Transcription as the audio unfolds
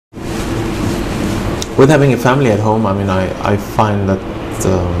With having a family at home, I mean, I find that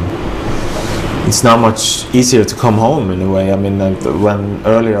it's now much easier to come home in a way. I mean, when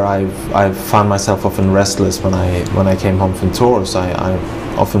earlier I found myself often restless when I came home from tours. I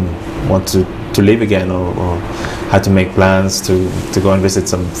often want to leave again, or had to make plans to go and visit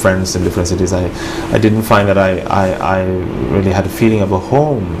some friends in different cities. I didn't find that I really had a feeling of a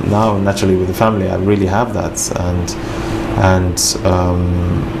home. Now, naturally, with the family, I really have that, and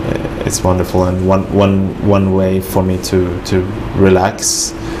it's wonderful. And one way for me to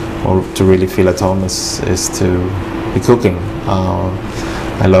relax or to really feel at home is to be cooking.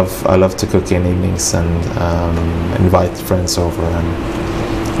 I love to cook in evenings and invite friends over. And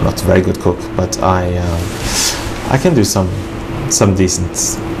I'm not a very good cook, but I can do some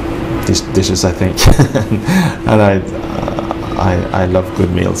decent dishes, I think. And I love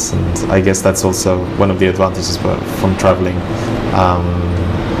good meals, and I guess that's also one of the advantages from traveling.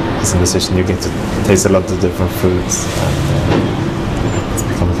 As a musician, you get to taste a lot of different foods, and it's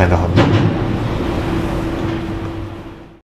become kind of hobby.